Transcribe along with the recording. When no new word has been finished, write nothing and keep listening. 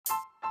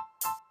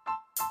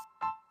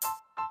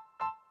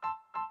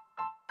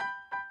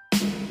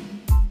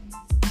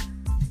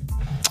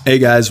Hey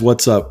guys,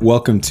 what's up?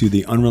 Welcome to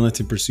the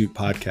Unrelenting Pursuit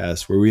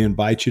podcast, where we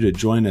invite you to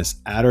join us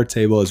at our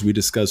table as we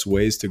discuss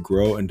ways to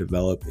grow and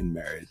develop in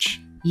marriage.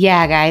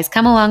 Yeah, guys,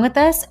 come along with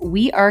us.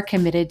 We are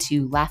committed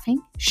to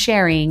laughing,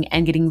 sharing,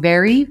 and getting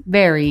very,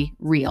 very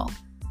real.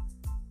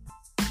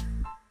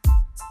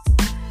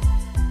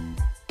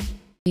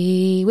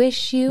 We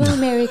wish you a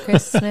Merry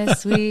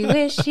Christmas. We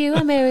wish you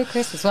a Merry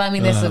Christmas. Well, I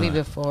mean, this will be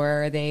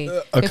before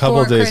a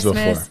couple days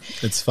Christmas.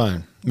 before. It's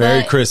fine.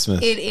 Merry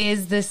Christmas. It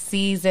is the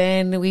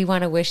season. We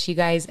want to wish you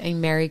guys a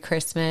Merry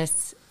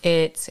Christmas.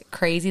 It's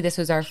crazy. This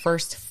was our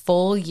first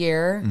full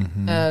year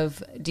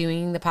of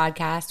doing the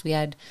podcast. We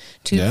had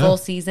two full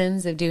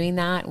seasons of doing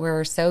that.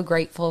 We're so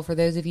grateful for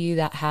those of you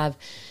that have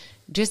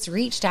just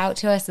reached out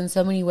to us in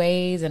so many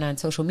ways and on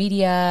social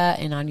media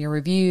and on your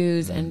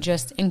reviews and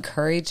just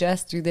encourage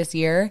us through this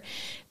year,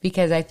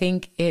 because I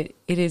think it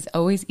is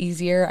always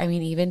easier. I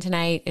mean, even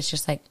tonight, it's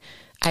just like,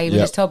 I even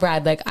just told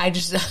Brad, like, I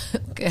just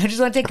want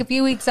to take a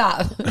few weeks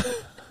off.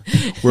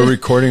 We're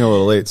recording a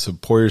little late, so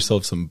pour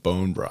yourself some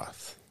bone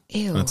broth.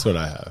 Ew. That's what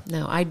I have.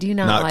 No, I do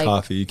not Not like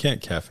coffee. You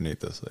can't caffeinate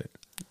this late.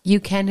 You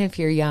can if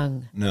you're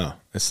young. No,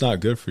 it's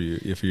not good for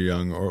you if you're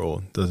young or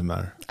old. Doesn't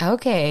matter.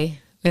 Okay.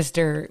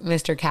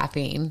 Mr.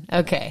 Caffeine.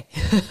 Okay.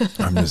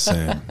 I'm just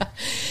saying.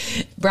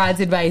 Brad's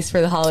advice for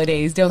the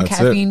holidays. Don't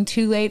caffeine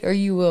too late or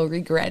you will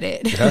regret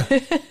it.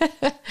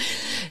 Yeah.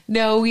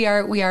 No, we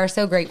are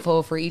so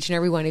grateful for each and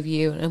every one of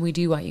you. And we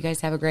do want you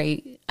guys to have a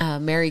great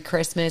Merry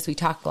Christmas. We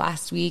talked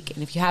last week.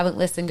 And if you haven't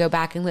listened, go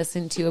back and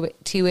listen to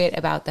it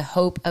about the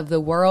hope of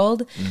the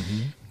world.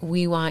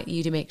 We want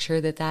you to make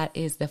sure that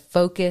is the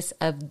focus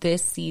of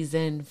this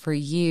season for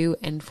you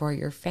and for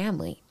your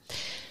family.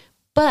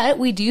 But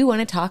we do want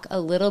to talk a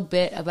little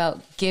bit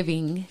about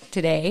giving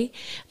today.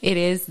 It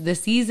is the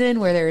season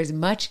where there is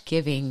much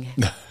giving,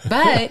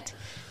 but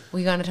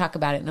we want to talk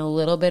about it in a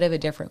little bit of a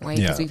different way,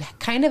 because we've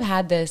kind of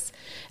had this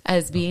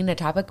as being a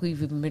topic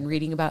we've been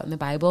reading about in the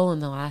Bible in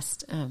the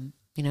last,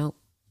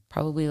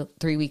 probably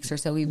 3 weeks or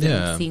so. We've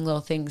been seeing little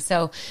things.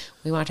 So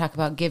we want to talk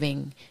about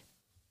giving,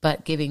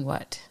 but giving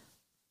what?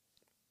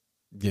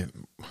 Yeah.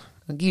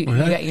 You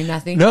got your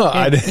nothing? No,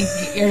 I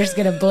didn't. You're just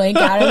going to blank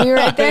out of me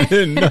right there?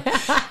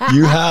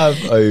 You have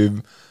a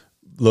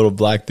little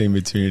black thing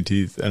between your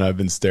teeth, and I've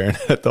been staring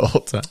at it the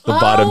whole time. The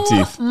bottom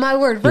teeth. My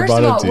word. First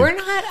of all, we're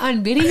not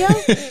on video.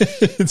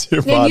 It's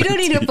your and you don't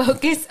need to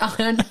focus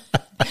on...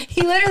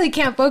 He literally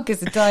can't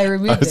focus until I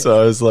remove it.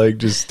 So I was like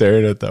just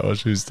staring at that while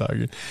she was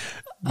talking.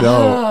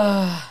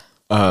 No.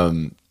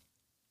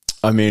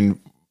 I mean...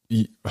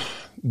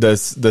 The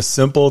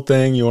simple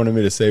thing you wanted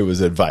me to say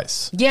was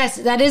advice. Yes,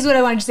 that is what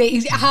I wanted to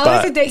say. How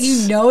is it that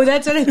you know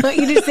that's what I want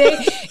you to say?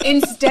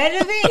 Instead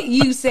of it,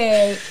 you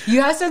say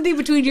you have something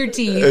between your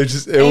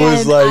teeth. It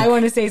was like I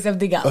want to say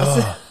something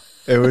else.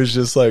 It was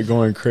just like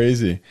going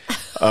crazy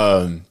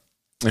in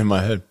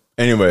my head.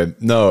 Anyway,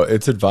 no,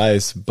 it's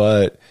advice,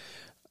 but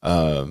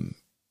I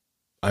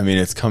mean,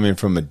 it's coming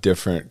from a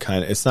different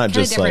kind of. It's not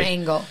just different like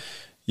angle.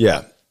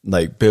 Yeah,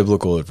 like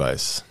biblical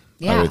advice.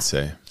 Yeah. I would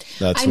say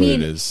that's what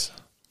it is.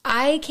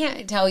 I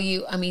can't tell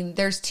you. I mean,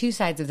 there's two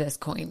sides of this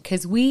coin,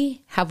 because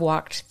we have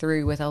walked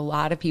through with a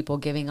lot of people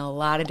giving a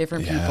lot of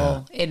different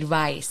people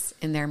advice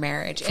in their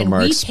marriage. From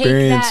our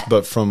experience,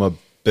 but from a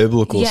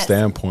biblical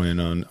standpoint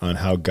on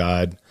how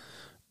God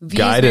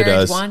guided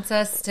us. Wants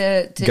us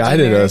to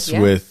guided us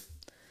with.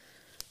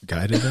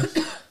 Guided us?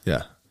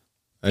 Yeah.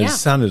 It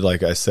sounded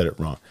like I said it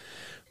wrong.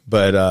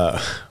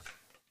 But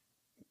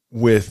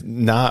with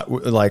not,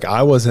 like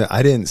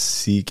I didn't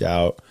seek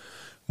out.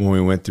 When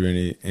we went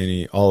through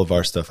all of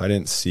our stuff, I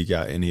didn't seek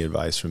out any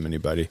advice from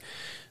anybody.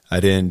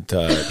 I didn't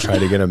try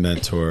to get a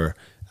mentor.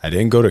 I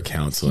didn't go to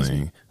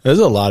counseling. There's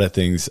a lot of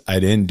things I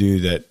didn't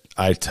do that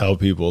I tell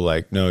people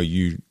like, no,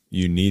 you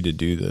need to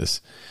do this.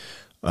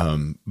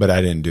 But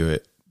I didn't do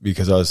it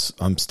because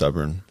I'm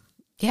stubborn.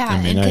 Yeah.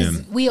 I mean, I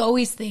am. We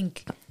always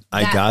think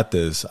I got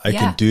this. I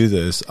can do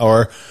this.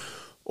 Or,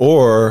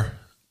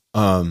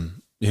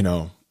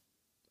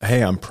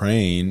 hey, I'm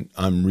praying,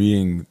 I'm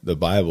reading the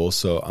Bible,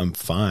 so I'm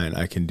fine.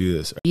 I can do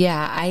this.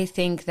 Yeah, I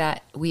think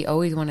that we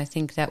always want to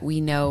think that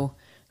we know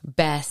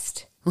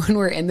best when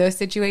we're in those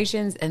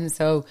situations. And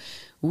so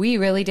we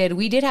really did.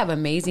 We did have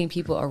amazing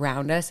people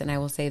around us, and I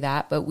will say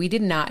that, but we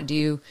did not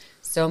do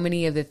so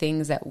many of the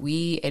things that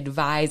we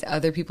advise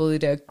other people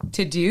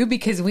to do,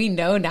 because we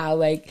know now,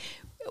 like,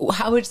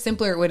 how much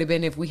simpler it would have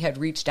been if we had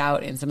reached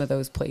out in some of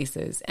those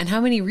places, and how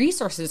many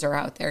resources are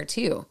out there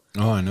too.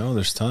 Oh, I know.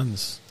 There's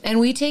tons. And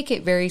we take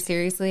it very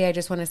seriously. I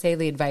just want to say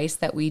the advice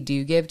that we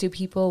do give to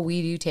people,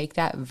 we do take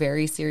that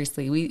very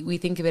seriously. We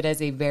think of it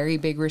as a very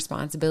big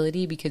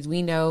responsibility, because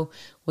we know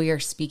we are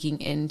speaking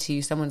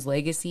into someone's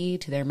legacy,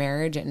 to their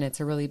marriage, and it's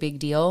a really big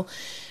deal.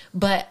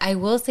 But I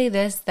will say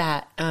this,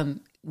 that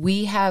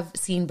we have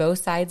seen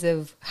both sides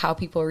of how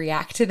people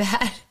react to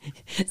that.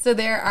 So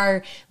there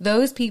are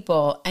those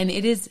people, and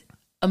it is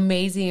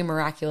amazing and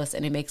miraculous,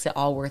 and it makes it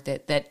all worth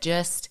it, that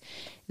just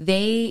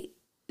they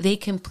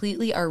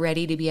completely are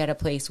ready to be at a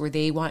place where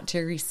they want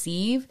to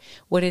receive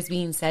what is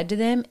being said to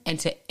them and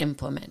to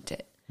implement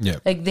it. Yeah.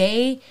 Like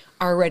they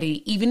are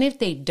ready, even if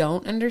they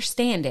don't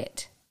understand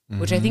it,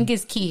 which I think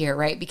is key here,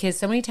 right? Because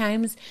so many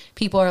times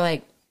people are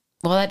like,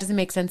 well, that doesn't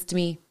make sense to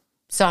me,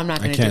 so I'm not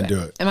going to do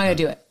it. I'm not going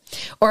to do it.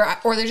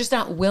 Or they're just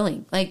not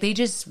willing. Like they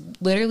just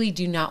literally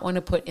do not want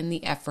to put in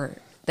the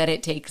effort that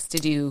it takes to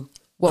do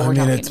what we're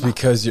talking about. It's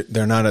because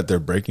they're not at their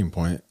breaking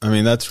point. I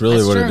mean, that's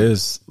really what it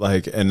is.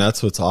 Like, and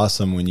that's what's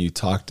awesome when you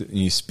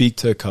you speak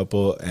to a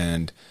couple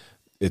and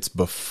it's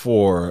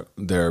before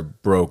they're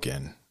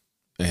broken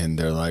and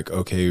they're like,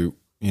 okay,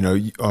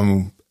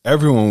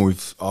 everyone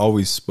we've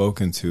always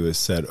spoken to has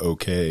said,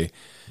 okay,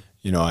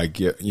 I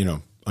get,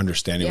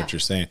 understanding what you're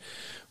saying,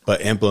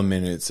 but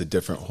implementing it's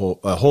a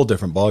whole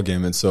different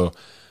ballgame. And so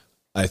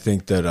I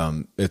think that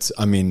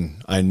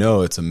I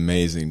know it's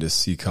amazing to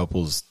see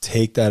couples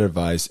take that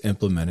advice,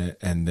 implement it,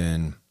 and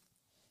then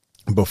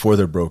before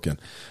they're broken.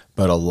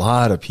 But a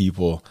lot of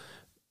people,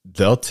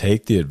 they'll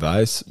take the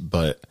advice,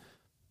 but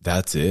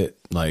that's it.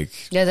 Like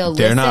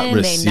they're not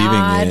receiving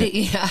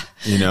it,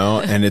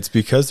 and it's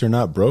because they're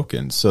not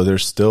broken. So they're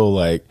still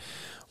like,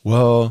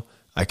 well,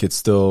 I could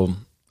still,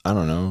 I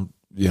don't know,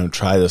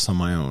 try this on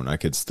my own. I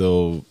could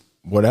still,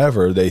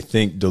 whatever they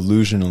think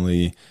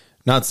delusionally,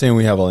 not saying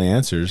we have all the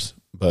answers,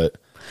 but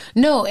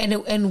no.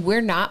 And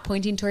we're not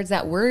pointing towards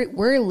that.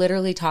 We're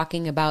literally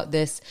talking about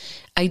this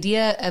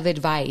idea of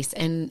advice,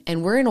 and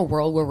we're in a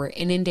world where we're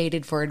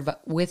inundated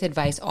with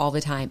advice all the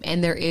time.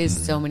 And there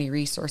is so many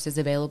resources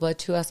available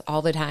to us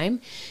all the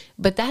time,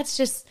 but that's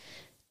just,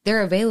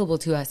 they're available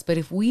to us. But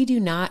if we do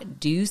not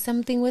do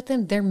something with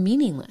them, they're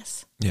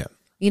meaningless. Yeah.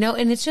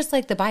 And it's just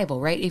like the Bible,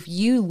 right? If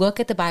you look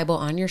at the Bible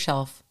on your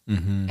shelf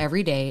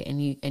every day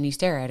and you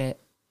stare at it,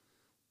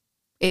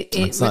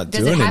 does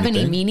it have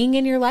any meaning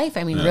in your life?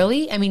 I mean,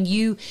 really? I mean,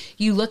 you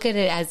look at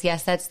it as,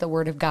 yes, that's the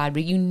word of God,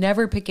 but you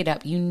never pick it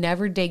up. You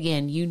never dig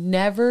in. You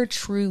never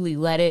truly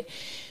let it,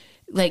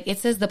 like it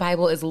says the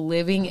Bible is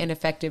living and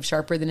effective,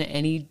 sharper than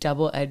any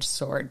double-edged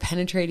sword,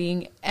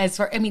 penetrating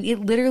it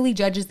literally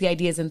judges the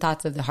ideas and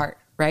thoughts of the heart,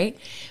 right?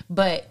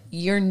 But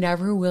you're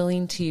never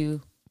willing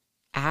to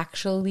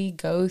actually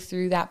go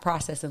through that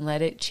process and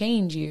let it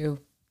change you,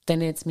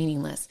 then it's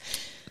meaningless.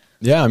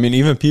 Yeah. I mean,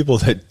 even people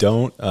that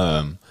don't,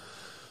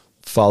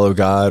 follow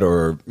God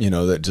or,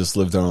 that just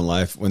live their own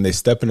life, when they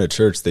step into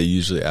church, they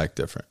usually act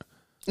different.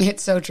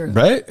 It's so true.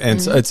 Right?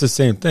 And so it's the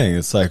same thing.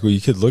 It's like, well,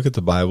 you could look at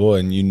the Bible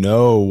and you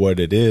know what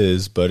it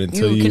is, but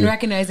until you can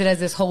recognize it as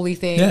this holy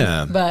thing.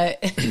 Yeah.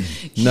 But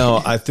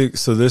no, I think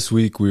so. This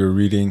week we were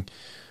reading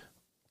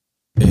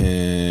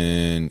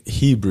in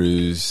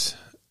Hebrews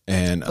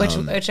and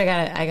which I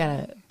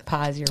gotta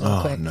pause here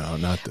real quick. No,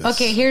 not this.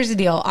 Okay, here's the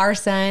deal.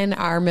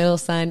 Our middle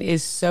son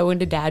is so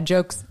into dad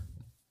jokes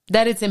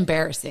that it's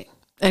embarrassing.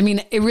 I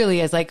mean, it really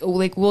is. Like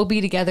we'll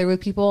be together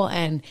with people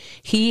and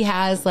he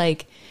has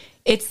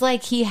it's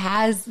like he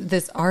has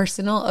this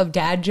arsenal of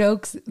dad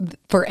jokes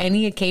for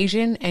any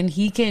occasion, and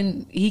he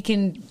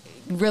can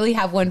really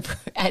have one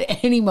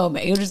at any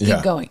moment. He'll just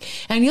keep going,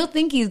 and you'll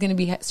think he's going to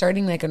be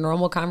starting like a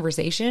normal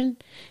conversation,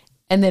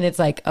 and then it's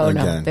like, oh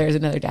no, there's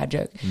another dad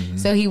joke. Mm-hmm.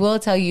 So he will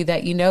tell you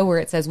that where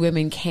it says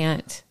women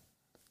can't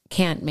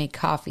make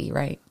coffee,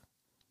 right?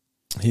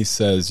 He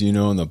says,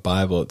 in the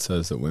Bible it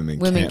says that women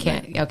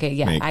can't. Okay,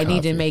 yeah. I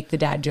need to make the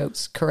dad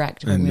jokes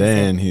correct. And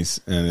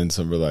then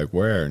some were like,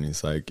 where? And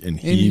he's like, in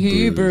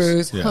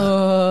Hebrews.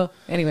 Yeah.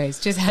 Anyways,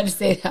 just had to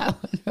say that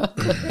one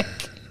real quick.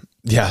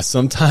 Yeah,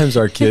 sometimes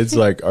our kids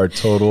are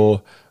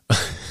total.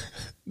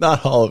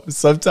 Not all of them.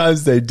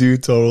 Sometimes they do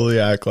totally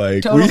act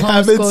like we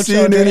haven't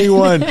seen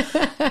anyone.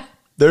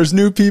 There's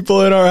new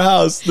people in our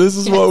house. This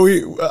is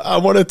what I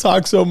want to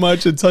talk so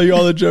much and tell you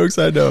all the jokes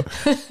I know.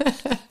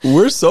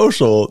 We're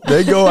social.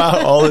 They go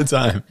out all the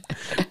time.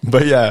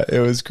 But yeah, it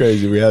was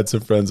crazy. We had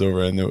some friends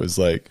over and it was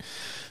like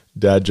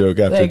dad joke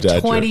after dad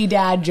joke. 20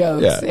 dad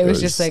jokes. Yeah, it was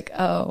just like,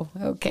 oh,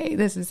 okay,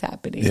 this is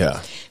happening.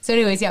 Yeah. So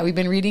anyways, we've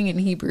been reading in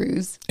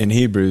Hebrews.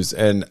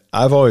 And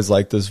I've always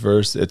liked this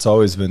verse. It's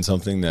always been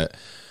something that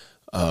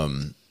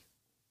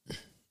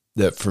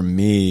that for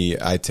me,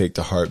 I take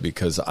to heart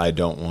because I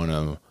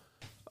want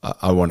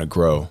to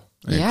grow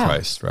in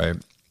Christ, right?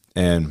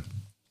 And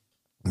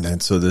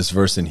so this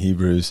verse in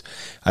Hebrews,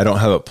 I don't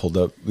have it pulled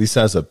up. Lisa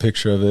has a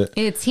picture of it.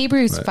 It's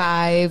Hebrews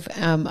 5,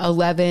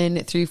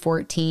 11 through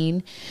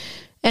 14.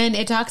 And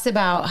it talks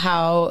about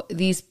how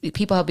these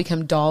people have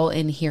become dull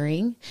in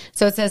hearing.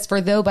 So it says, for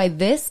though by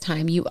this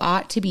time you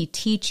ought to be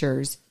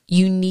teachers,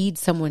 you need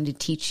someone to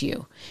teach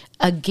you.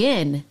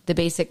 Again, the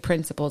basic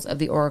principles of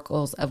the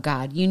oracles of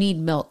God. You need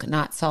milk,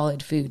 not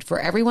solid food.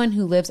 For everyone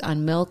who lives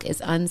on milk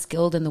is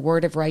unskilled in the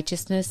word of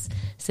righteousness,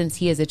 since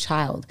he is a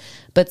child.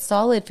 But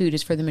solid food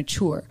is for the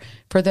mature,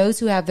 for those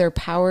who have their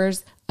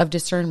powers of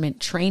discernment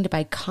trained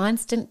by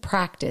constant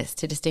practice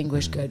to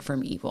distinguish good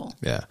from evil.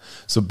 Yeah.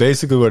 So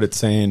basically what it's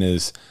saying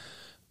is,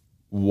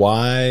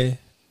 why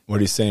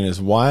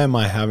am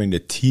I having to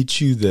teach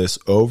you this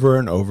over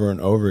and over and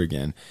over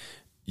again?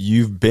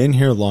 You've been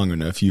here long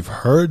enough. You've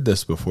heard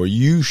this before.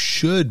 You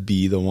should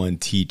be the one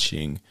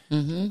teaching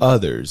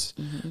others.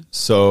 Mm-hmm.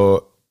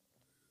 So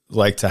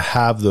like to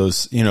have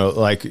those, you know,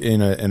 like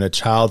in a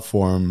child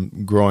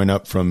form growing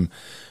up from,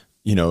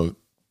 you know,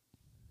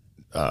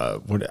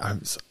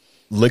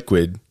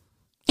 liquid.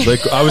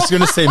 I was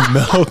going to say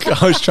milk.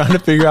 I was trying to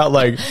figure out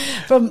like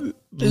from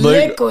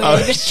liquid.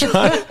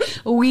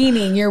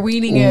 Weaning. You're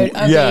weaning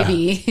a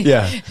baby.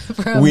 Yeah.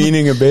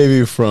 Weaning a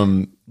baby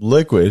from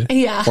liquid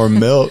or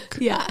milk.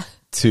 Yeah.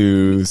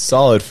 To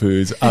solid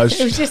foods. It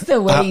was just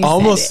the way I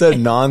almost said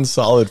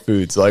non-solid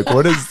foods. Like,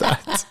 what is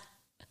that?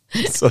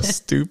 It's so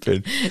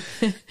stupid.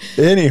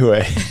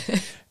 Anyway,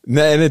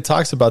 and it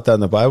talks about that in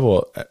the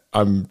Bible.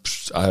 I'm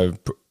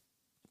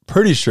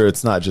pretty sure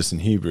it's not just in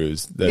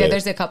Hebrews.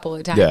 There's a couple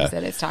of times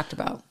that it's talked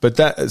about.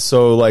 But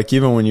so like,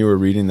 even when you were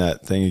reading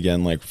that thing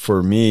again, like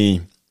for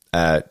me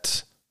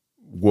at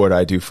what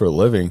I do for a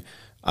living,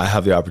 I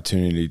have the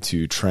opportunity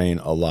to train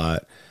a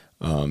lot,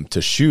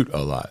 to shoot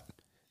a lot.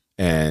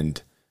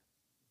 And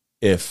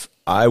if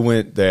I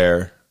went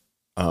there,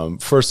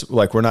 first,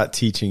 like we're not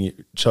teaching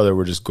each other,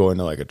 we're just going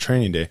to like a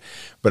training day.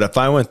 But if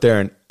I went there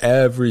and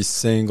every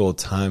single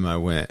time I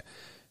went,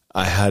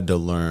 I had to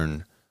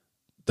learn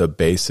the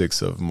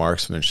basics of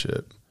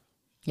marksmanship.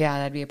 Yeah,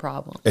 that'd be a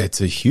problem. It's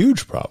a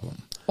huge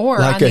problem. Or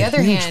like on the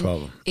other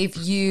hand, if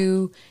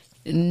you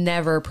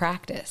never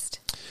practiced,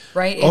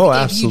 right?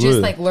 If you just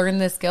like learn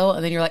this skill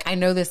and then you're like, I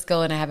know this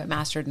skill and I have it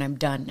mastered and I'm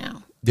done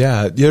now.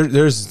 Yeah,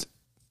 there's...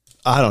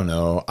 I don't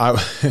know.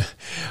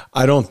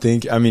 I don't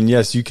think, I mean,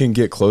 yes, you can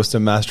get close to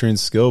mastering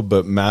skill,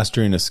 but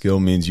mastering a skill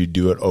means you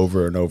do it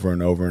over and over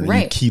and over. And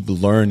you keep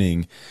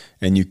learning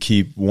and you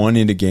keep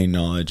wanting to gain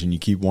knowledge and you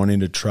keep wanting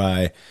to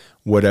try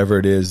whatever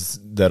it is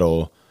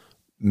that'll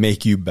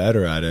make you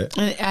better at it.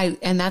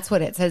 And that's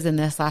what it says in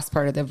this last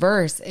part of the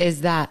verse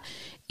is that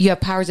you have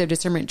powers of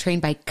discernment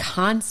trained by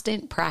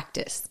constant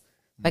practice.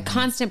 By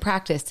constant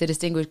practice to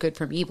distinguish good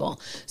from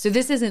evil. So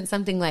this isn't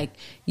something like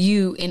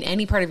you in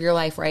any part of your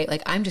life, right?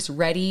 Like I'm just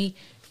ready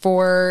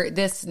for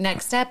this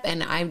next step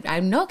and I'm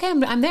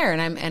there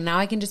and now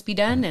I can just be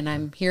done and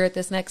I'm here at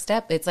this next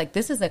step. It's like,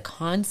 this is a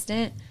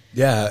constant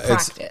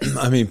practice.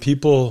 I mean,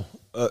 people,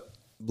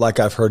 like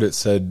I've heard it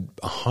said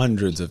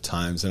hundreds of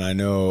times, and I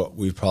know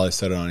we've probably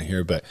said it on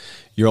here, but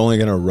you're only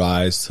going to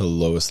rise to the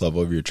lowest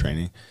level of your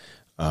training.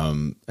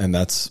 And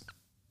that's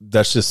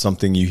just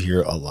something you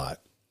hear a lot.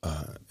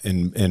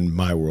 In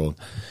my world.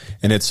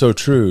 And it's so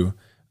true,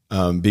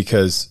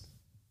 because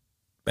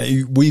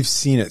we've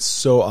seen it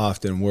so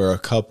often where a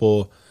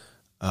couple,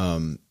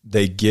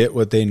 they get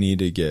what they need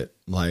to get,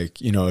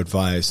 like, you know,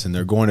 advice, and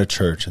they're going to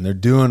church and they're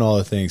doing all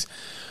the things,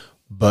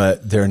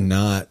 but they're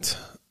not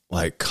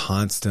like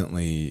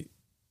constantly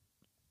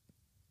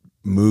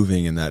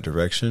moving in that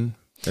direction.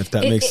 If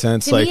that makes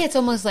sense. To me, it's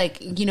almost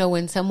like, you know,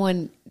 when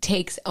someone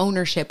takes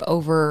ownership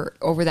over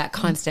that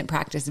constant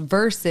practice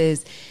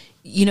versus,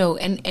 you know,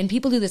 and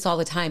people do this all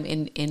the time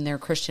in their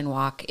Christian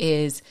walk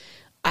is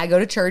I go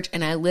to church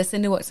and I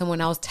listen to what someone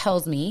else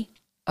tells me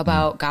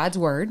about God's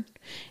word.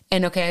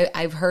 And okay,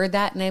 I've heard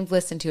that and I've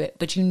listened to it,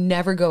 but you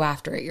never go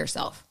after it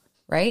yourself.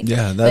 Right?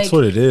 Yeah, that's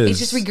what it is.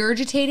 It's just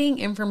regurgitating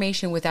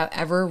information without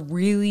ever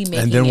really making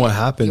it. And then what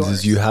happens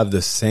is you have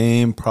the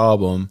same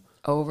problem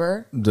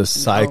over the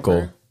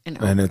cycle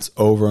and it's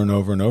over and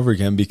over and over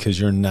again because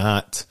you're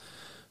not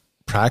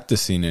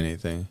practicing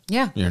anything.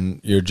 Yeah.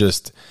 You're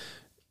just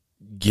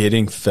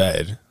getting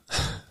fed.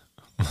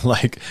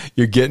 Like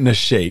you're getting a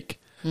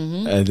shake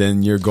and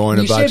then you're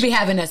going you should be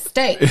having a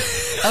steak.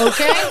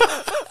 Okay?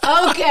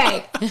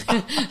 Okay.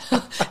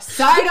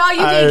 Sorry to all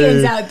you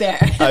vegans out there.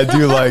 I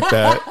do like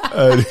that.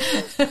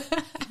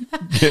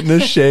 Getting a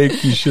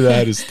shake, you should have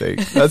had a steak.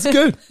 That's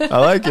good. I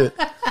like it.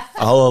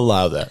 I'll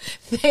allow that.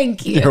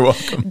 Thank you. You're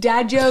welcome.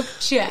 Dad joke,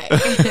 check.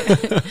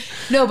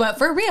 No, but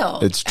for real.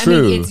 It's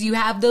true. I mean, you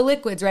have the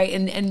liquids, right?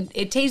 And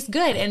it tastes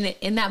good. And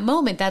in that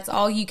moment, that's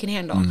all you can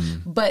handle.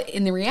 But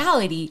in the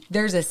reality,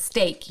 there's a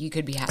steak you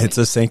could be having. It's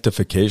a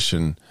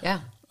sanctification.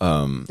 Yeah.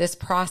 This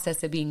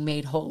process of being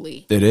made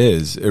holy. It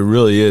is. It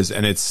really is.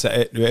 And it's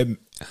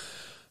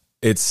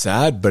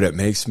sad, but it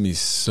makes me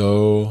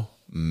so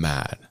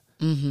mad.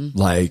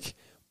 Like,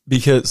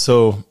 because,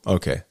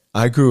 okay.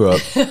 I grew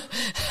up.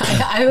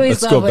 I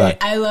always love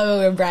it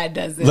when Brad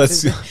does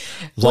this.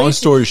 Long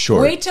story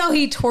short. Wait till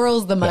he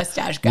twirls the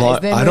mustache,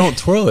 guys. I don't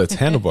twirl it. It's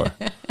handlebar.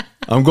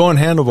 I'm going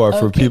handlebar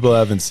for people who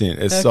haven't seen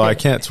it. So I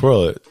can't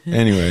twirl it.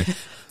 Anyway.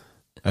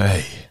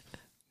 Hey.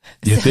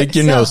 You think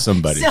you know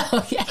somebody.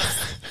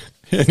 Yes.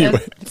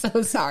 Anyway.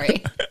 So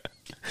sorry.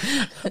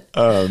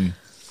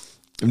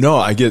 No,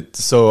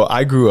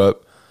 I grew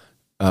up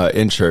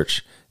in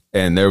church.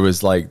 And there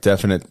was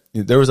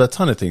there was a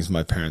ton of things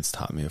my parents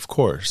taught me, of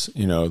course,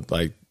 you know,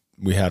 like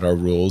we had our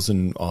rules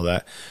and all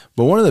that.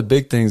 But one of the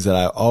big things that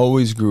I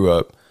always grew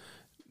up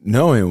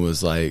knowing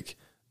was like,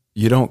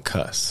 you don't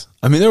cuss.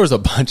 I mean, there was a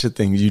bunch of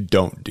things you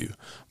don't do,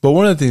 but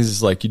one of the things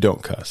is like, you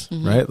don't cuss,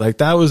 right? Like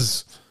that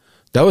was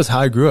how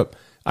I grew up.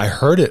 I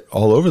heard it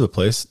all over the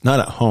place,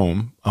 not at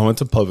home. I went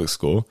to public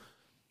school.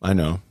 I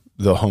know.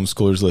 The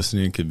homeschoolers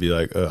listening could be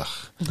like, ugh.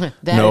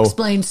 That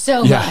explains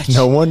so much.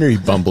 No wonder he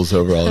bumbles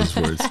over all his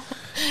words.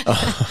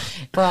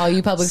 For all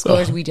you public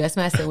schoolers, we just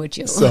messing with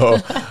you. So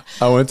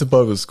I went to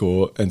public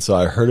school, and so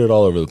I heard it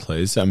all over the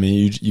place. I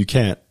mean, you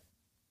can't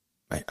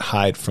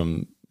hide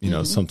from,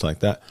 something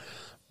like that.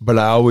 But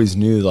I always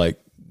knew, like,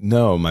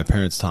 no, my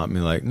parents taught me,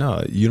 like,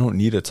 no, you don't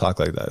need to talk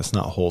like that. It's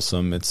not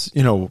wholesome. It's,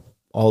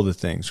 all the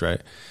things,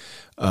 right?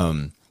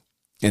 And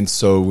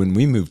so when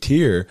we moved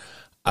here,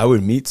 I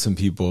would meet some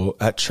people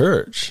at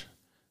church.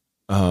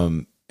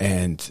 I'd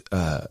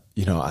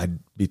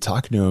be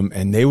talking to them,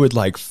 and they would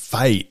like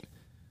fight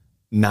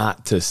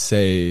not to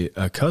say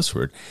a cuss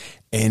word.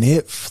 And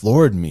it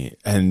floored me.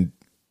 And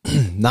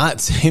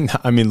not saying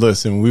that, I mean,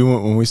 listen,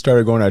 when we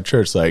started going to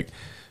church, like,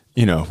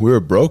 we were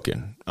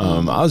broken.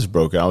 I was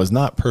broken. I was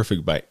not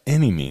perfect by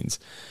any means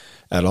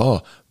at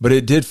all, but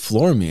it did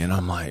floor me. And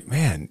I'm like,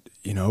 man,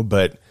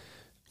 but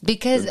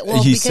because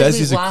says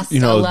we've lost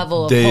a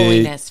level of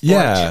holiness for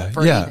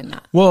even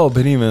that. Well,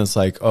 but even it's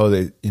like,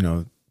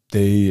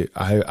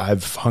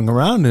 I've hung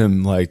around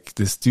him, like,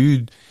 this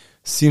dude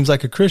seems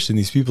like a Christian.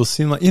 These people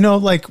seem like,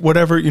 like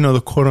whatever,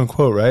 the quote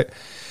unquote, right?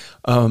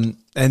 And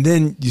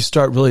then you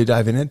start really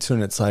diving into it,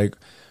 and it's like,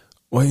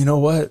 well, you know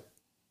what?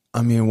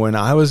 I mean, when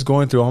I was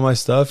going through all my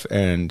stuff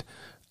and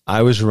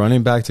I was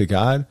running back to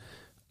God,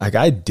 like,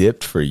 I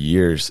dipped for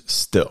years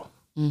still,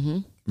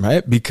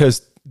 right?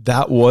 Because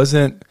that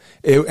wasn't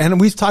it. And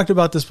we've talked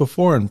about this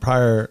before in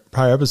prior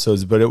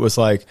episodes, but it was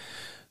like,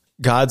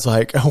 God's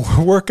like, oh,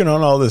 we're working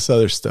on all this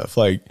other stuff.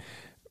 Like,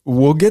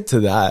 we'll get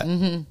to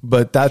that,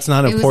 but that's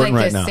not important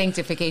right now.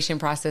 Sanctification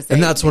process.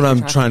 And that's what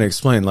I'm trying to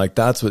explain. Like,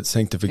 that's what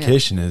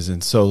sanctification is.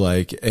 And so,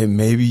 like, and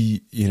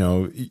maybe,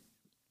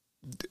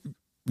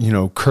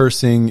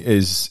 cursing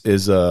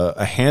is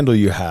a handle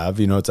you have,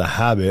 it's a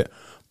habit,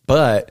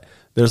 but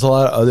there's a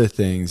lot of other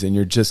things, and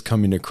you're just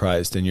coming to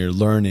Christ, and you're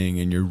learning,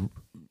 and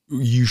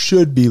you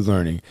should be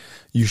learning.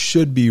 You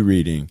should be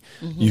reading.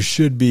 You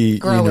should be,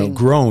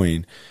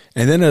 growing.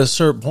 And then at a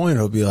certain point,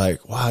 it'll be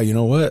like, wow, you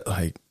know what?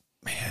 Like,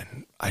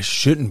 man, I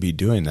shouldn't be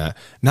doing that.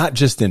 Not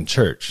just in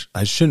church.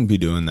 I shouldn't be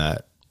doing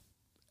that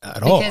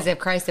at all. Because if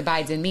Christ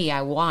abides in me,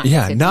 I want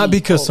to not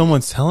because holy.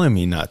 Someone's telling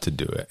me not to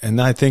do it.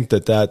 And I think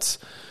that that's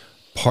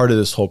part of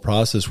this whole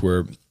process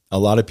where a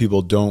lot of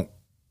people don't,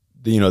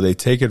 they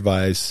take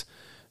advice,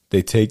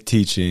 they take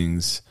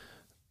teachings,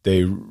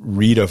 they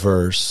read a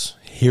verse,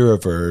 hear a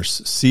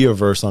verse, see a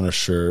verse on a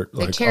shirt,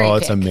 like, oh,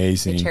 it's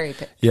amazing. They cherry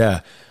pick.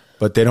 Yeah.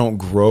 But they don't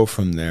grow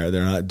from there.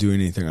 They're not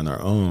doing anything on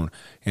their own.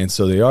 And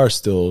so they are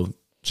still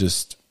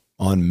just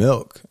on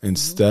milk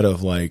instead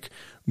of like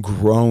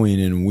growing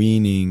and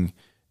weaning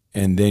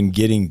and then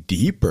getting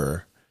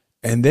deeper.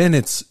 And then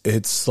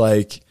it's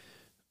like,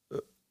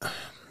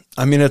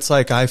 I mean, it's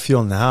like I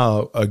feel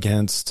now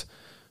against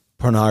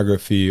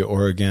pornography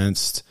or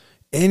against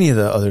any of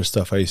the other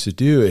stuff I used to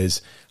do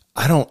is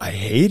I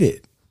hate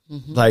it.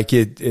 Like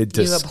it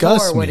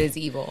disgusts me. What is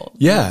evil.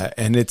 Yeah.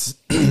 And it's,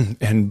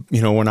 and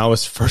when I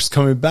was first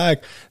coming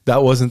back,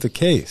 that wasn't the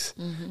case.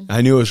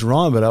 I knew it was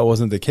wrong, but that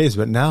wasn't the case.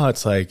 But now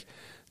it's like,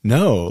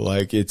 no,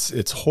 like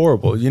it's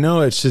horrible.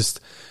 It's just,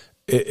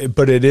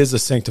 but it is a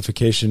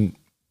sanctification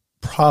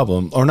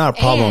problem, or not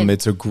a problem.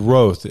 It's a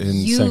growth in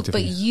sanctification.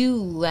 But you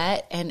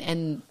let,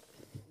 and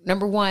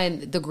number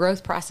one, the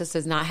growth process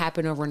does not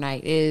happen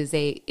overnight.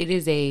 It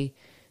is a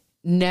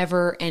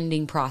never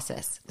ending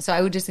process. So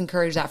I would just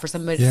encourage that for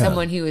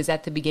someone who is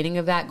at the beginning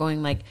of that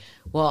going like,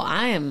 well,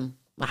 I am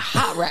a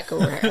hot wreck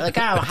over here. Like,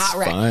 I'm a hot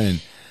wreck. Fine.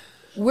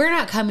 We're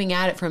not coming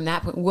at it from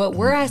that point. What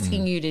we're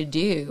asking you to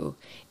do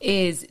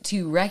is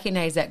to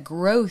recognize that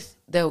growth,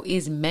 though,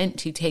 is meant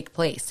to take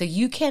place. So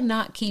you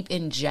cannot keep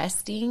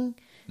ingesting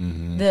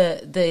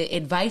the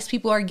advice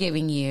people are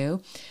giving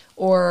you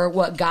or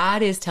what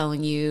God is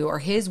telling you or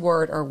his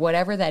word or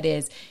whatever that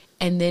is,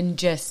 and then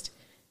just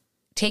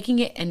taking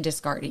it and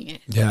discarding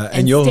it. Yeah.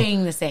 And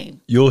staying the same.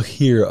 You'll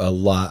hear a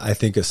lot, I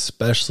think,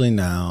 especially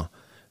now.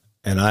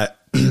 And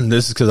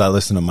this is because I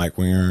listened to Mike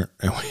Winger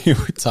and we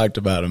talked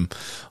about him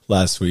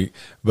last week,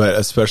 but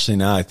especially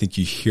now, I think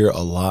you hear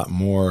a lot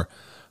more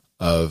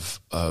of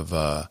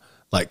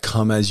like,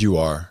 come as you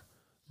are.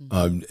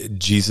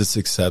 Jesus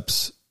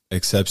accepts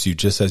you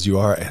just as you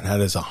are. And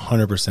that is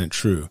 100%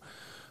 true.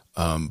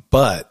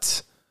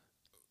 But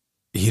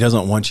he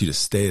doesn't want you to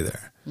stay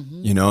there.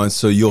 And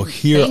so you'll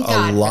hear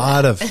a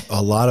lot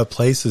of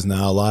places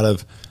now, a lot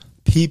of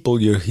people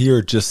you'll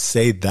hear just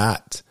say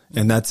that,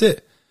 and that's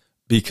it,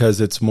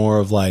 because it's more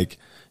of like,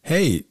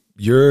 hey,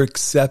 you're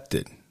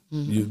accepted.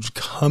 You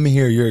come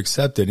here, you're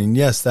accepted. And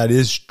yes, that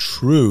is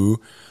true.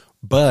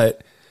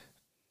 But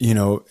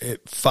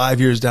 5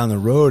 years down the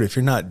road, if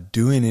you're not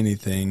doing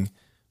anything,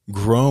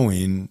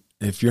 growing,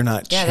 if you're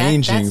not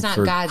changing that's not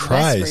for God's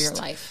Christ, best for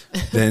your life.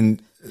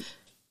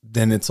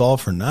 then it's all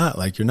for naught.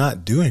 Like, you're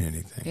not doing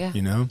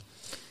anything,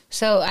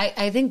 So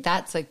I think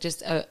that's like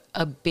just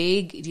a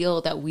big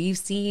deal that we've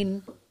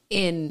seen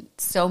in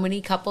so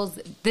many couples.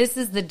 This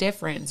is the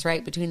difference,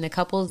 right? Between the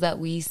couples that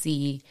we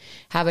see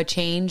have a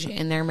change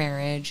in their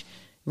marriage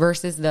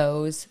versus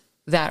those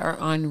that are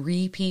on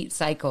repeat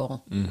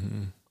cycle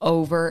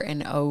over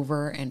and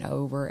over and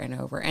over and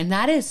over. And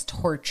that is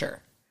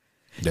torture.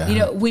 Yeah. You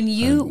know, when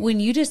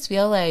you just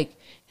feel like,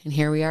 and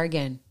here we are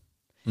again,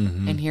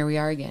 and here we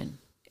are again,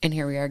 and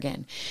here we are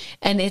again.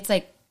 And it's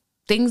like,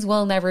 things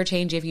will never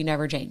change if you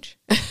never change.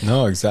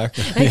 No,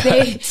 exactly.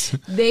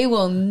 They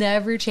will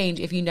never change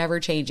if you never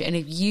change. And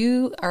if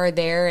you are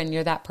there and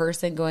you're that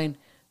person going,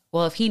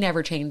 well, if he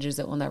never changes,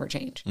 it will never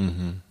change.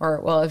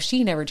 Or, well, if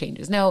she never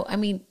changes. No, I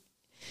mean,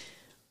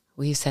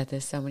 we've said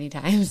this so many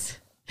times.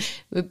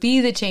 But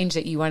be the change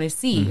that you want to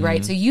see,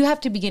 right? So you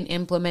have to begin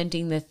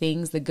implementing the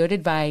things, the good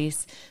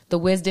advice, the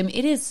wisdom.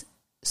 It is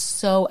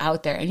so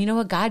out there. And you know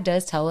what? God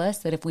does tell us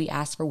that if we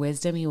ask for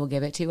wisdom, he will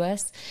give it to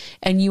us.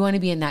 And you want to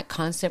be in that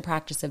constant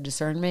practice of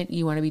discernment.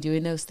 You want to be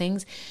doing those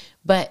things.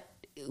 But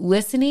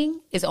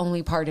listening is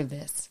only part of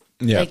this.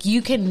 Yeah. Like,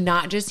 you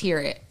cannot just hear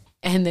it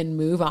and then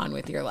move on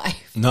with your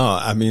life. No,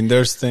 I mean,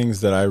 there's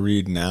things that I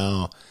read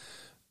now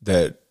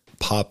that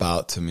pop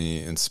out to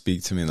me and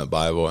speak to me in the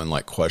Bible, and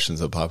like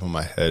questions that pop in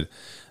my head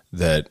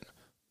that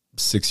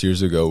 6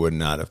 years ago would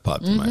not have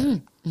popped in my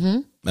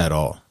head at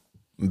all.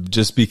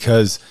 Just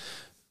because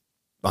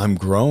I'm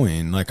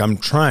growing, like I'm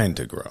trying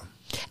to grow.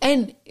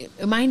 And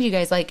mind you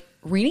guys, like,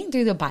 reading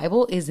through the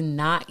Bible is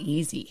not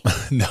easy.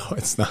 No,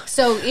 it's not.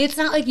 So it's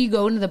not like you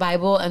go into the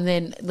Bible and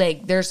then,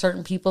 like, there are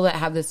certain people that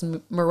have this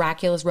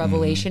miraculous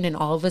revelation and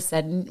all of a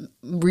sudden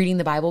reading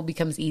the Bible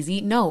becomes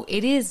easy. No,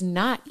 it is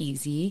not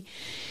easy.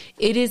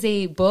 It is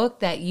a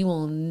book that you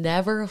will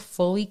never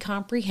fully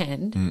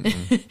comprehend.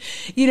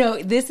 You know,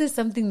 this is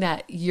something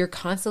that you're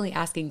constantly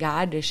asking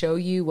God to show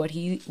you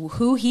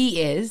who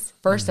he is.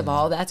 First of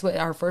all, that's what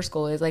our first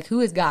goal is. Like, who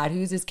is God?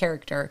 Who's his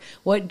character?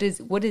 What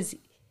does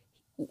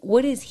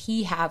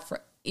he have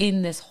for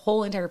in this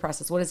whole entire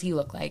process? What does he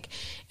look like?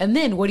 And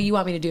then, what do you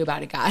want me to do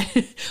about it, God?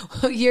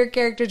 Your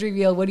character's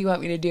revealed. What do you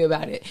want me to do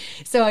about it?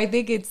 So I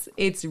think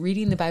it's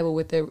reading the Bible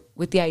with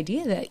the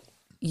idea that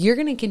you're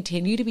going to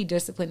continue to be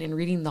disciplined in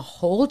reading the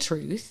whole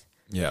truth.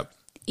 Yep.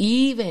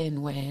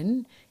 Even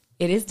when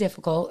it is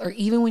difficult, or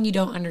even when you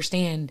don't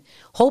understand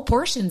whole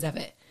portions of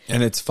it.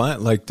 And it's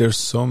fine. Like, there's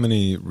so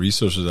many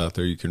resources out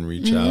there you can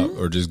reach out,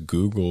 or just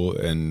Google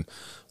and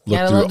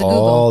look through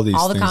all these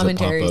things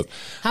commentaries. that pop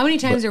up. How many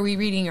times are we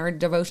reading our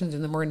devotions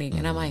in the morning?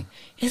 And I'm like,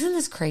 isn't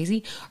this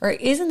crazy? Or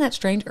isn't that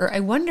strange? Or I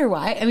wonder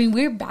why. I mean,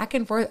 we're back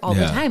and forth all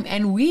the time,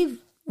 and we've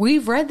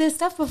read this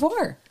stuff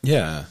before.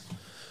 Yeah.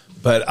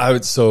 But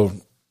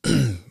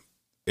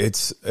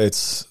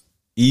it's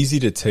easy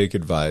to take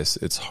advice.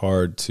 It's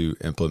hard to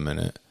implement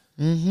it.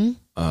 And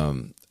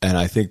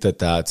I think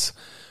that's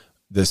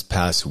this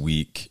past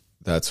week,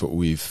 that's what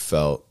we've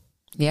felt.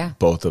 Yeah.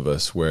 Both of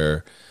us,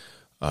 where,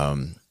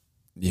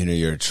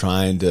 you're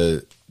trying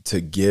to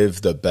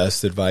give the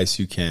best advice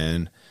you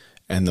can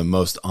and the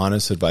most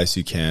honest advice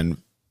you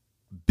can,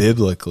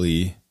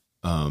 biblically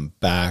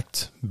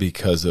backed,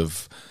 because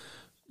of,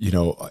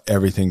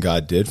 everything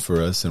God did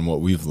for us and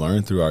what we've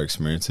learned through our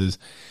experiences.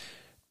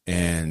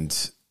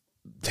 And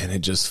then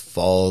it just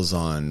falls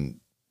on,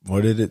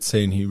 what did it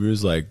say in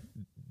Hebrews? Like,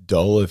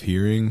 dull of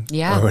hearing,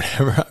 or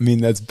whatever. I mean,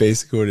 that's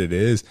basically what it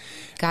is.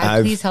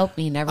 God, please help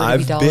me never to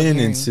be dull of hearing. I've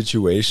been in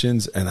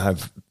situations, and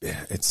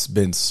it's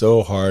been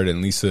so hard.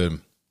 And Lisa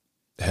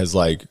has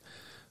like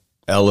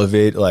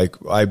elevated, like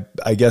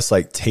I guess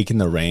like taken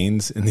the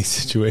reins in these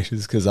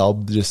situations, because I'll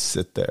just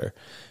sit there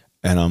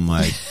and I'm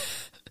like,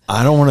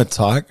 I don't want to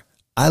talk.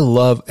 I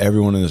love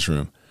everyone in this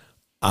room.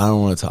 I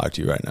don't want to talk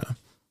to you right now.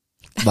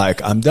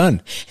 Like, I'm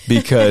done,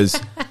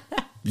 because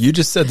you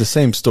just said the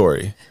same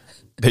story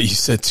that you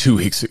said 2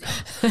 weeks ago.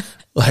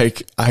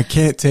 Like, I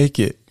can't take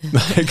it.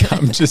 Like,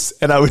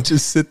 and I would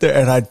just sit there,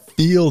 and I'd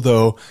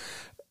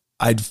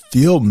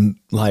feel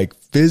like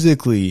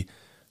physically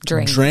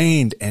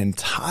drained and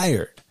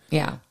tired.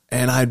 Yeah.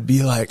 And I'd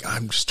be like,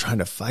 I'm just trying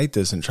to fight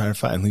this and trying to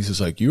fight. And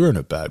Lisa's like, you were in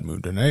a bad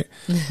mood tonight.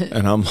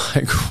 And I'm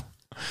like,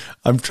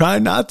 I'm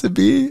trying not to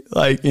be,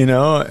 like,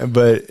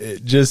 but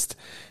it just.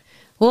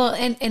 Well,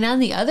 and on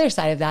the other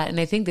side of that, and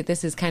I think that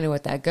this is kind of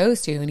what that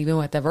goes to, and even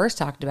what the verse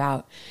talked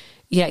about.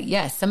 Yeah,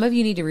 yes, some of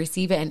you need to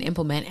receive it and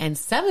implement, and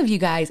some of you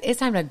guys, it's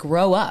time to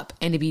grow up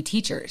and to be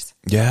teachers.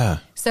 Yeah.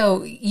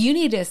 So you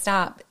need to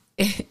stop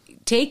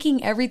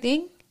taking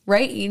everything,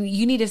 right?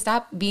 You need to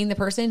stop being the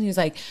person who's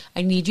like,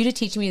 I need you to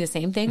teach me the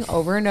same thing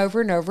over and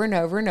over and over and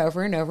over and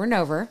over and over and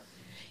over.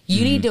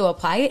 You need to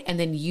apply it, and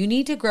then you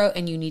need to grow,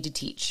 and you need to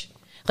teach.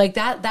 Like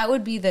that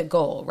would be the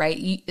goal,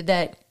 right?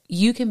 That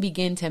you can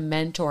begin to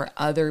mentor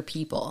other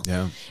people.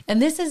 Yeah.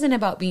 And this isn't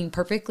about being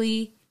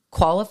perfectly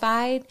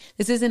qualified.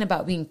 This isn't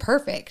about being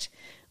perfect.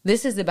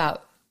 This is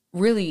about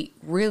really,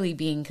 really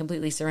being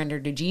completely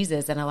surrendered to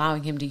Jesus and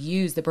allowing him to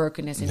use the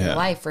brokenness in your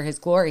life for his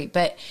glory.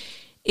 But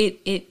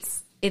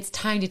it's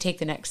time to take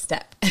the next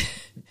step.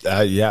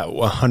 Yeah,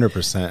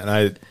 100%.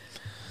 And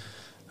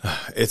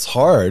it's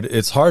hard.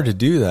 It's hard to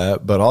do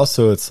that, but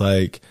also it's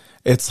like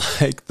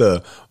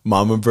the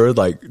mama bird.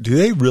 Like, do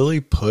they really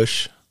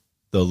push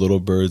the little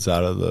birds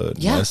out of the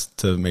nest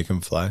to make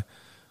them fly?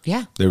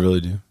 Yeah, they really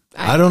do.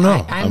 I don't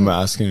know. I'm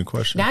asking a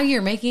question. Now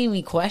you're making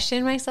me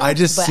question myself. I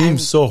just seem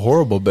so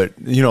horrible, but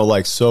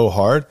like so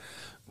hard.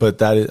 But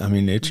that is, I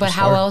mean, nature's But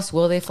how hard. else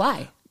will they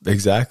fly?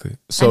 Exactly.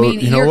 So I mean,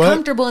 you know you're what?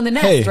 comfortable in the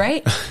nest, Hey.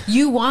 right?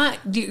 You want,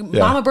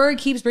 Mama Bird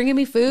keeps bringing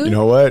me food. You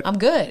know what? I'm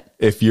good.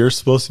 If you're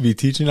supposed to be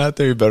teaching out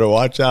there, you better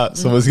watch out.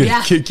 Someone's going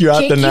to kick you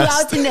out the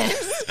nest. Out the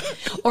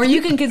nest. Or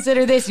you can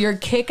consider this your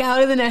kick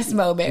out of the nest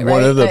moment, right?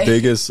 One of the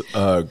biggest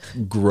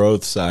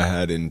growths I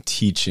had in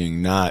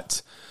teaching,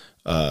 not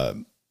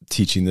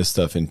teaching this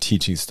stuff and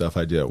teaching stuff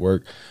I did at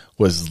work,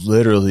 was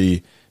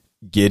literally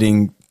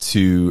getting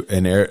to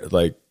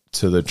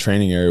to the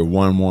training area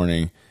one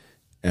morning,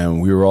 and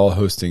we were all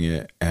hosting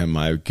it, and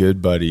my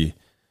good buddy,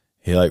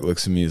 he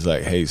looks at me, he's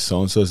like, hey,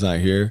 so-and-so's not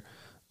here,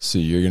 so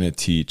you're going to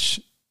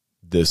teach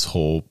this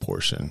whole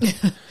portion.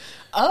 Okay.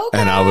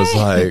 And I was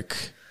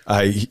like,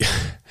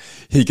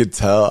 he could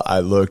tell I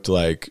looked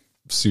like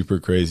super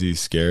crazy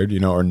scared,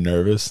 or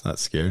nervous, not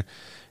scared.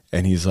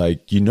 And he's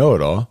like, you know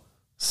it all,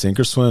 sink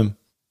or swim.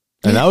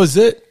 And that was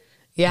it.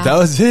 Yeah. That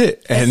was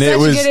it. And That's it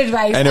was good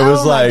advice. And it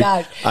was like,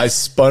 gosh. I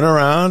spun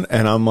around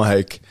and I'm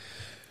like,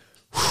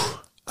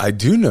 I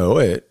do know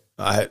it.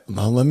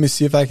 Well, let me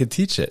see if I could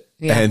teach it.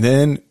 Yeah. And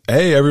then,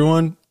 hey,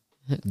 everyone,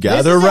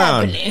 gather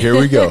around. Here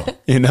we go.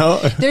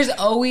 There's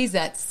always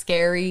that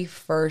scary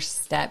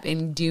first step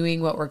in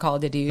doing what we're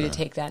called to do, to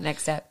take that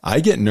next step.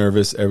 I get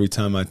nervous every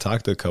time I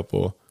talk to a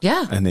couple.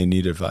 Yeah. And they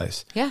need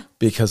advice. Yeah.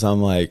 Because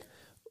I'm like,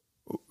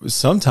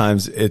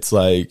 sometimes it's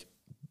like,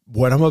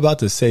 what I'm about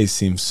to say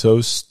seems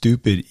so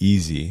stupid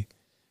easy.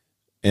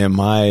 Am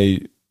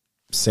I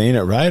saying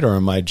it right, or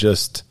am I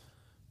just,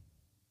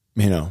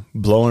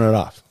 blowing it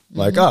off?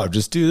 Like, oh,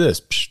 just do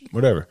this,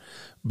 whatever.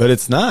 But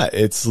it's not.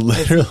 It's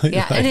literally.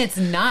 And it's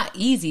not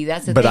easy.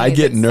 That's the thing. But I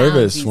get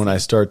nervous when I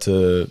start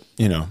to,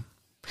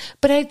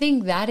 But I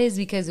think that is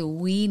because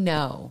we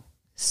know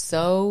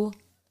so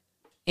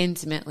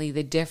intimately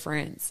the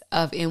difference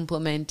of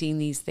implementing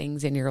these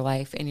things in your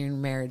life and your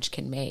marriage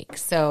can make.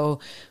 So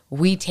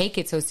we take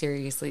it so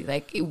seriously.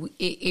 Like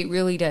it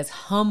really does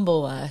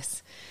humble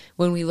us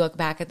when we look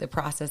back at the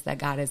process that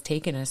God has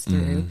taken us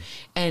through.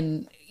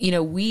 And,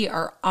 we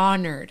are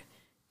honored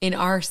in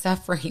our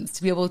sufferings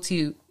to be able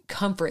to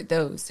comfort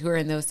those who are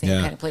in those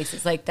same kind of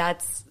places. Like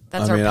that's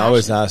our passion. I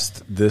was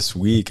asked this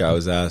week,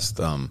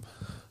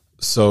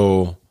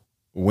 so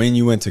when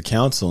you went to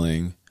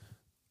counseling,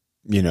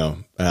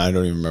 and I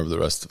don't even remember the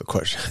rest of the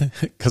question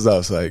because I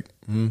was like,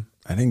 I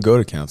didn't go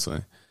to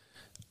counseling.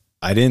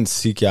 I didn't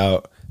seek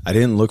out, I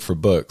didn't look for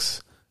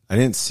books. I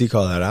didn't seek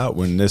all that out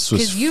when this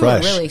was fresh. Because you were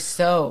really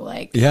so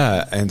like.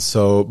 Yeah. And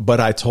so, but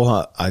I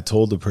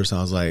told the person,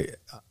 I was like,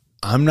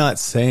 I'm not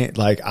saying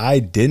I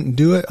didn't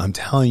do it. I'm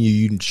telling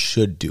you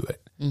should do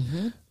it.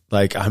 Mm-hmm.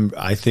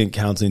 I think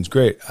counseling's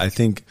great. I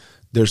think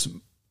there's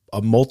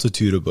a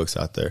multitude of books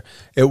out there.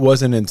 It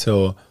wasn't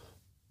until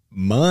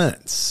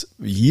months,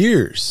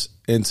 years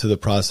into the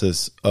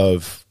process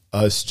of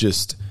us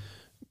just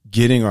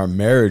getting our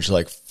marriage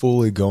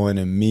fully going,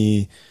 and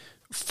me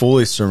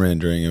fully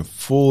surrendering and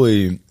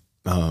fully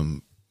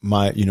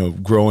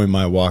growing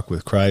my walk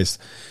with Christ,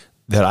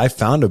 that I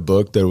found a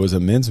book that was a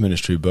men's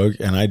ministry book,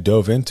 and I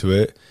dove into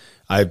it.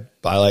 I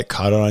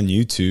caught it on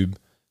YouTube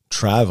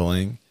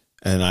traveling,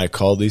 and I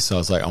called Lisa. I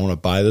was like, I want to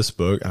buy this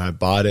book, and I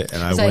bought it,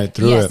 and I went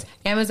through it.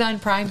 Amazon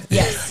Prime,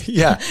 yes.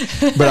 Yeah,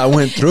 but I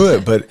went through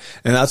it.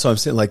 And that's what I'm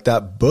saying.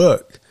 That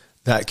book,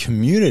 that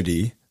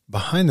community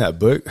behind that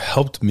book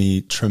helped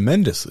me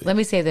tremendously. Let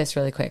me say this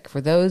really quick.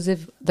 For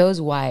those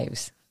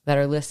wives that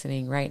are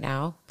listening right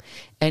now,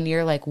 and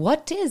you're like,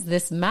 what is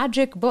this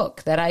magic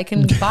book that I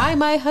can buy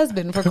my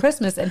husband for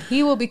Christmas and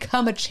he will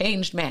become a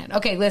changed man?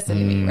 Okay, listen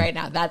to me right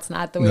now. That's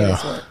not the way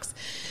this works.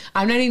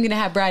 I'm not even going to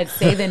have Brad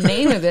say the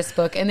name of this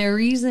book. And the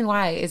reason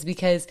why is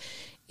because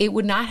it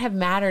would not have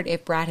mattered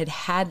if Brad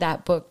had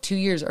that book 2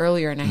 years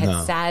earlier and I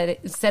had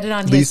set it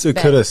on his Lisa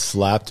bed. could have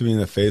slapped me in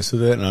the face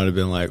with it, and I'd have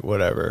been like,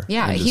 whatever.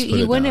 Yeah,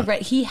 he wouldn't have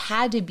read. He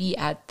had to be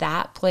at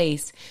that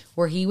place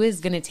where he was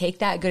going to take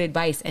that good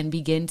advice and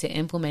begin to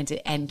implement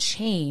it and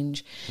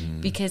change,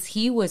 because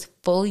he was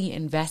fully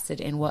invested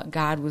in what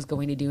God was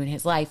going to do in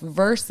his life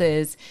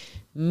versus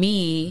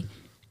me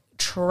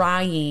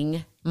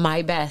trying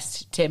my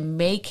best to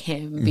make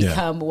him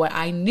become what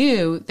I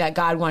knew that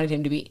God wanted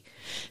him to be.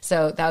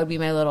 So that would be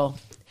my little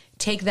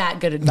take that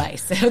good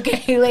advice.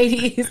 Okay,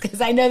 ladies, because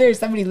I know there's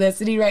somebody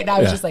listening right now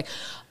who's just like,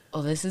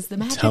 oh, this is the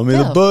magic Tell me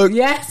pill. the book.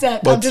 Yes,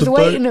 I'm just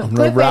waiting. I'm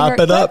going to wrap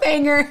it up.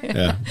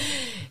 Yeah.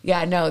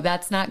 Yeah, no,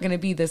 that's not going to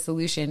be the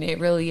solution. It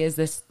really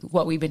is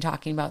what we've been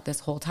talking about this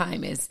whole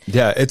time is.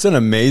 Yeah, it's an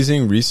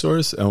amazing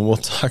resource, and we'll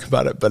talk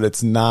about it, but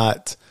it's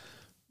not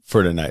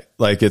for tonight.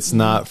 It's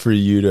not for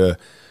you to,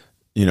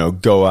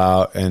 go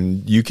out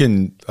and you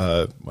can,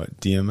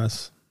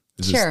 DMS?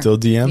 Is it still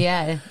DM?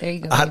 Yeah, there you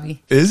go,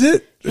 baby. Is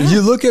it? Yeah.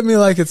 You look at me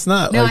like it's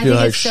not. No, you're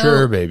like,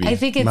 sure, baby. I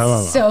think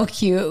it's so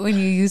cute when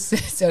you use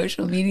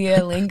social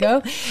media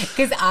lingo,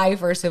 because I,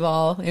 first of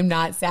all, am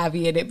not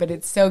savvy in it, but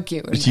it's so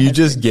cute. You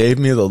just gave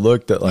me the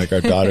look that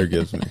our daughter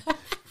gives me.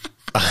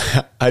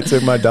 I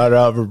took my daughter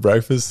out for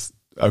breakfast,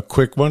 a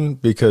quick one,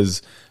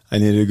 because I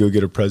needed to go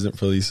get a present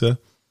for Lisa.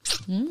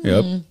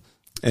 Yep.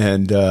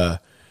 And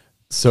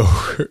So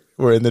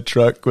we're in the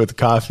truck with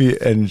coffee,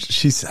 and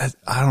she said,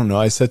 I don't know,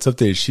 I said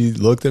something. She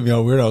looked at me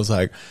all weird. I was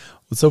like,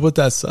 what's up with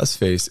that sus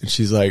face? And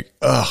she's like,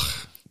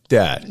 ugh,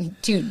 Dad.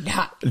 Do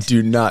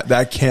not.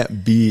 That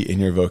can't be in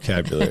your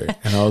vocabulary.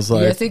 And I was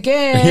like, yes, it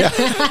can.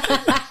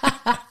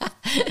 Yeah.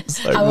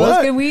 It's like, how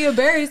else can we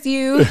embarrass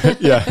you?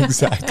 Yeah,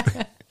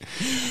 exactly.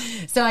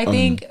 So I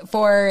think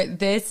for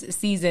this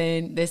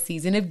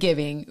season of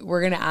giving, we're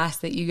going to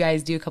ask that you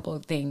guys do a couple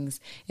of things.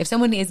 If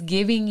someone is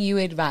giving you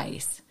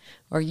advice,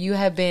 or you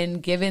have been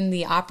given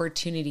the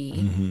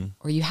opportunity,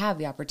 or you have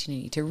the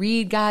opportunity to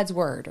read God's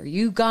word, or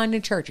you've gone to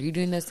church, or you're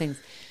doing those things,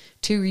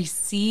 to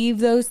receive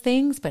those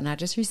things, but not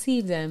just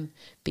receive them,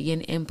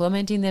 begin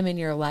implementing them in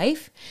your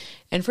life.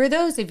 And for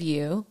those of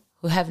you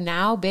who have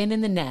now been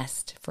in the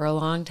nest for a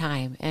long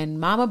time, and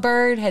Mama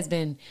Bird has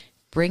been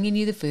bringing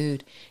you the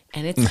food,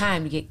 and it's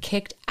time to get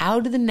kicked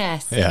out of the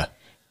nest. Yeah.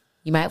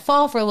 You might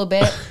fall for a little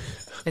bit.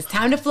 It's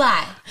time to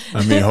fly.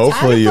 I mean,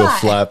 hopefully you'll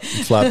flap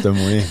them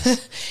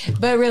wings.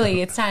 But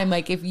really, it's time.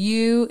 Like if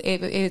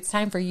it's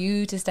time for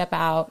you to step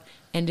out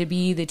and to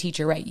be the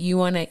teacher, right? You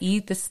want to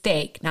eat the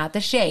steak, not the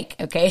shake.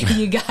 Okay.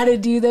 You got to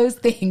do those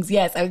things.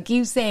 Yes. I would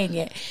keep saying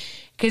it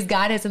because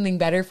God has something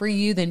better for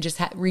you than just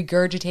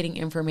regurgitating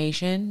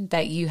information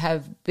that you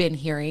have been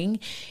hearing.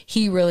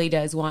 He really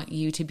does want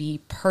you to be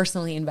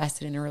personally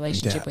invested in a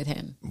relationship with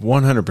him.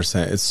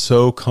 100%. It's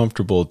so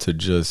comfortable to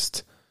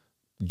just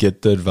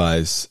get the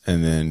advice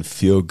and then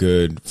feel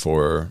good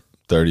for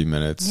 30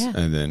 minutes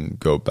and then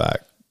go back.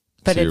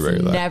 But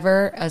it's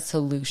never a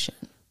solution.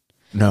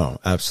 No,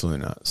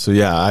 absolutely not. So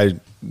yeah,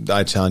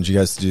 I challenge you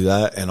guys to do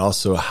that, and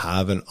also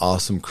have an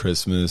awesome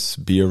Christmas.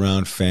 Be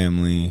around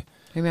family.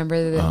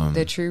 Remember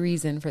the true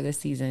reason for this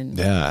season.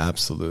 Yeah,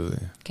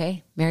 absolutely.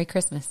 Okay. Merry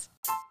Christmas.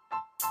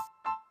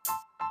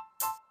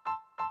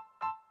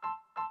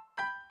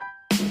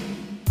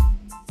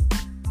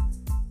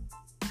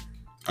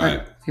 All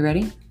right. You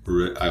ready?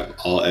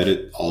 I'll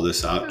edit all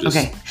this out.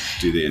 Just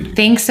do the ending.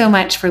 Thanks so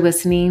much for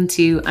listening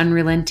to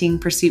Unrelenting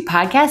Pursuit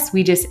Podcast.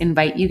 We just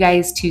invite you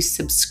guys to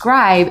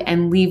subscribe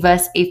and leave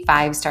us a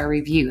 5-star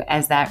review,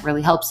 as that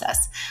really helps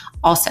us.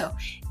 Also,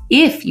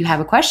 if you have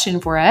a question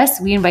for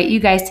us, we invite you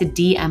guys to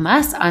DM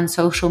us on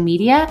social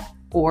media,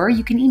 or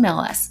you can email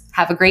us.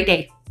 Have a great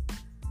day.